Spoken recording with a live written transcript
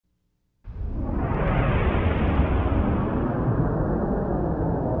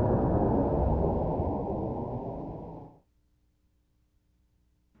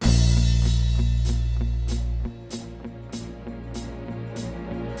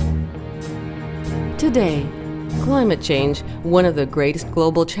Today, climate change, one of the greatest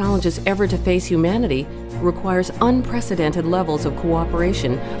global challenges ever to face humanity, requires unprecedented levels of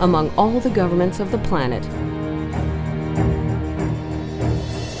cooperation among all the governments of the planet.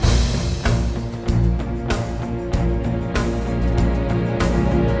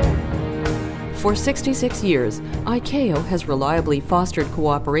 For 66 years, ICAO has reliably fostered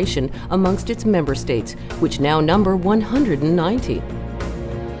cooperation amongst its member states, which now number 190.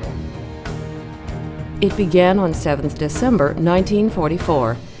 It began on 7th December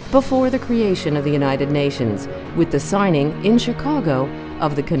 1944, before the creation of the United Nations, with the signing in Chicago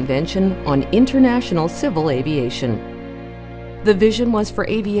of the Convention on International Civil Aviation. The vision was for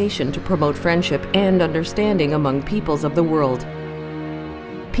aviation to promote friendship and understanding among peoples of the world,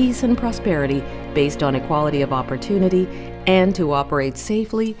 peace and prosperity based on equality of opportunity, and to operate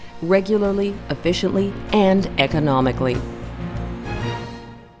safely, regularly, efficiently, and economically.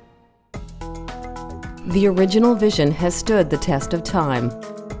 The original vision has stood the test of time,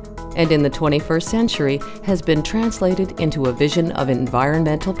 and in the 21st century has been translated into a vision of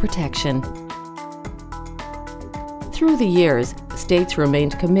environmental protection. Through the years, states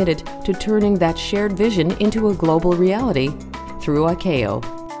remained committed to turning that shared vision into a global reality through ICAO.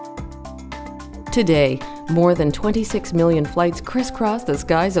 Today, more than 26 million flights crisscross the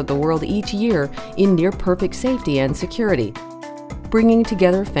skies of the world each year in near-perfect safety and security, bringing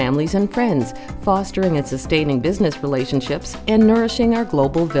together families and friends, fostering and sustaining business relationships, and nourishing our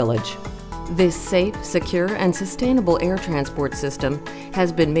global village. This safe, secure, and sustainable air transport system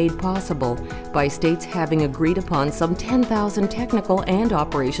has been made possible by states having agreed upon some 10,000 technical and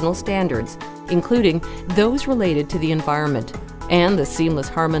operational standards, including those related to the environment, and the seamless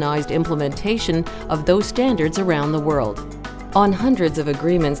harmonized implementation of those standards around the world, on hundreds of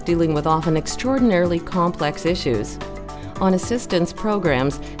agreements dealing with often extraordinarily complex issues, on assistance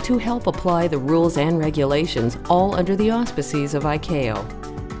programs to help apply the rules and regulations, all under the auspices of ICAO.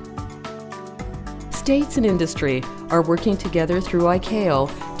 States and industry are working together through ICAO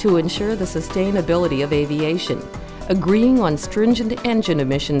to ensure the sustainability of aviation, agreeing on stringent engine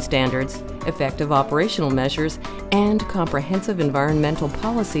emission standards, effective operational measures, and comprehensive environmental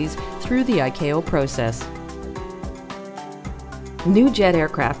policies through the ICAO process. New jet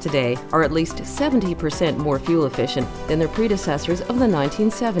aircraft today are at least 70% more fuel efficient than their predecessors of the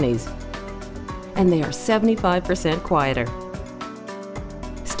 1970s, and they are 75% quieter.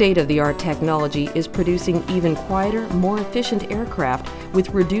 State-of-the-art technology is producing even quieter, more efficient aircraft with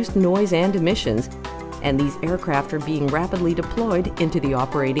reduced noise and emissions, and these aircraft are being rapidly deployed into the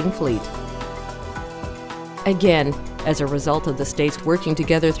operating fleet. Again, as a result of the states working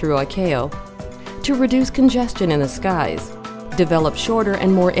together through ICAO, to reduce congestion in the skies, develop shorter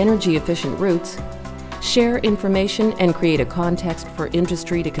and more energy-efficient routes, share information and create a context for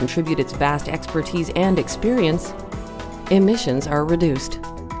industry to contribute its vast expertise and experience, emissions are reduced.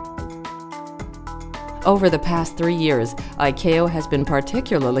 Over the past 3 years, ICAO has been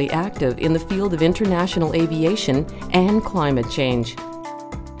particularly active in the field of international aviation and climate change.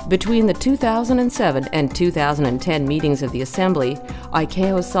 Between the 2007 and 2010 meetings of the Assembly,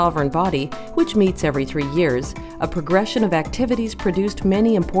 ICAO's sovereign body, which meets every 3 years, a progression of activities produced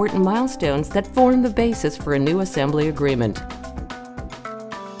many important milestones that form the basis for a new Assembly agreement.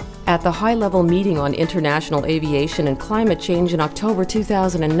 At the high-level meeting on international aviation and climate change in October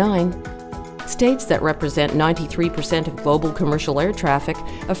 2009, states that represent 93% of global commercial air traffic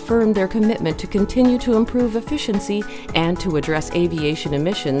affirmed their commitment to continue to improve efficiency and to address aviation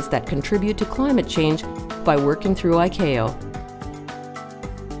emissions that contribute to climate change by working through ICAO.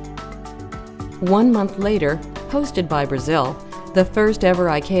 1 month later, hosted by Brazil, the first ever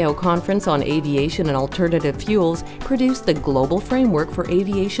ICAO conference on aviation and alternative fuels produced the Global Framework for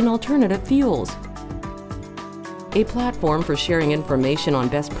Aviation Alternative Fuels, a platform for sharing information on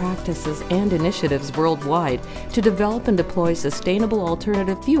best practices and initiatives worldwide to develop and deploy sustainable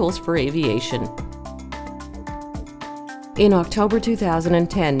alternative fuels for aviation. In October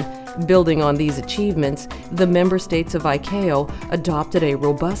 2010, building on these achievements, the member states of ICAO adopted a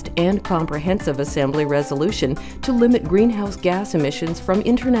robust and comprehensive Assembly resolution to limit greenhouse gas emissions from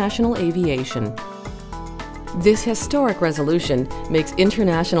international aviation. This historic resolution makes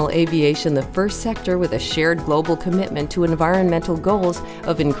international aviation the first sector with a shared global commitment to environmental goals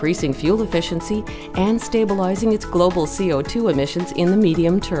of increasing fuel efficiency and stabilizing its global CO2 emissions in the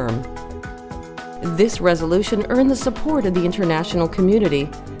medium term. This resolution earned the support of the international community,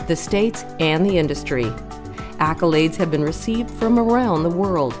 the states, and the industry. Accolades have been received from around the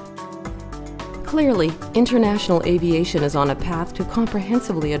world. Clearly, international aviation is on a path to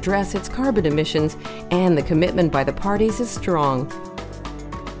comprehensively address its carbon emissions, and the commitment by the parties is strong.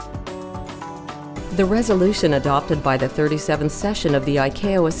 The resolution adopted by the 37th session of the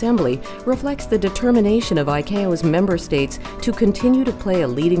ICAO Assembly reflects the determination of ICAO's member states to continue to play a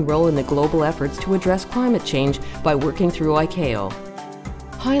leading role in the global efforts to address climate change by working through ICAO.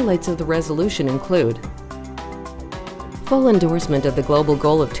 Highlights of the resolution include full endorsement of the global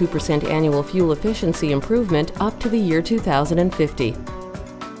goal of 2% annual fuel efficiency improvement up to the year 2050.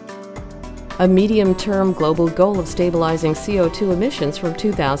 A medium-term global goal of stabilizing CO2 emissions from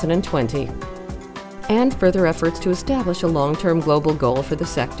 2020. And further efforts to establish a long-term global goal for the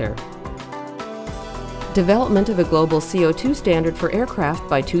sector. Development of a global CO2 standard for aircraft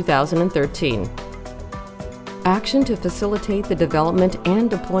by 2013. Action to facilitate the development and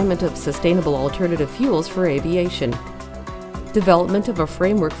deployment of sustainable alternative fuels for aviation. Development of a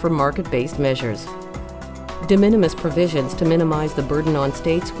framework for market-based measures. De minimis provisions to minimize the burden on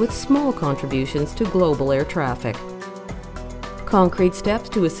states with small contributions to global air traffic. Concrete steps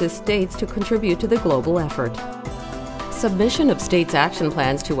to assist states to contribute to the global effort. Submission of states' action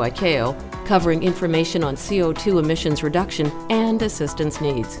plans to ICAO, covering information on CO2 emissions reduction and assistance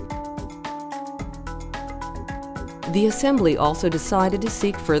needs. The Assembly also decided to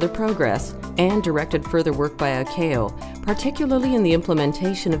seek further progress and directed further work by ICAO, particularly in the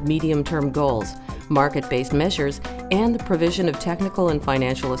implementation of medium-term goals, market-based measures, and the provision of technical and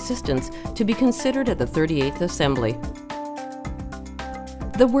financial assistance to be considered at the 38th Assembly.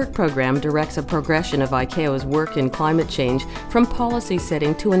 The work program directs a progression of ICAO's work in climate change from policy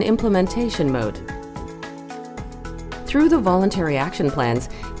setting to an implementation mode. Through the voluntary action plans,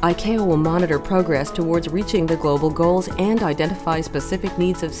 ICAO will monitor progress towards reaching the global goals and identify specific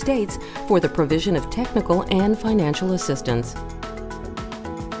needs of states for the provision of technical and financial assistance.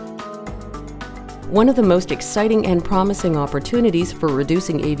 One of the most exciting and promising opportunities for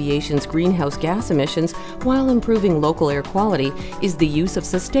reducing aviation's greenhouse gas emissions while improving local air quality is the use of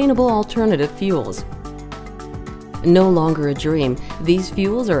sustainable alternative fuels. No longer a dream, these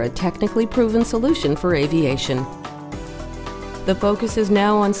fuels are a technically proven solution for aviation. The focus is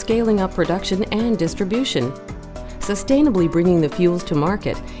now on scaling up production and distribution, sustainably bringing the fuels to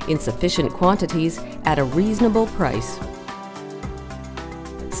market in sufficient quantities at a reasonable price.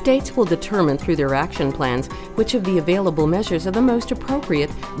 States will determine through their action plans which of the available measures are the most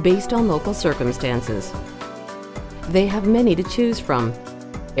appropriate based on local circumstances. They have many to choose from: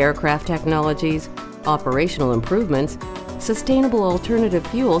 aircraft technologies, operational improvements, sustainable alternative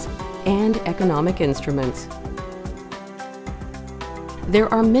fuels, and economic instruments.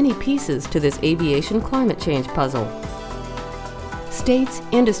 There are many pieces to this aviation climate change puzzle. States,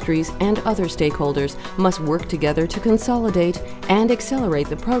 industries, and other stakeholders must work together to consolidate and accelerate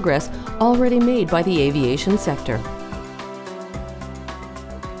the progress already made by the aviation sector.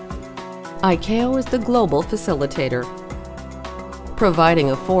 ICAO is the global facilitator,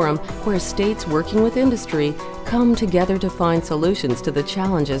 providing a forum where states working with industry come together to find solutions to the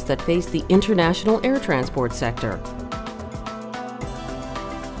challenges that face the international air transport sector,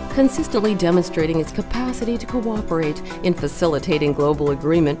 consistently demonstrating its capacity to cooperate in facilitating global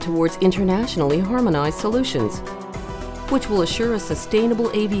agreement towards internationally harmonized solutions, which will assure a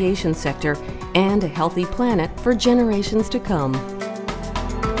sustainable aviation sector and a healthy planet for generations to come.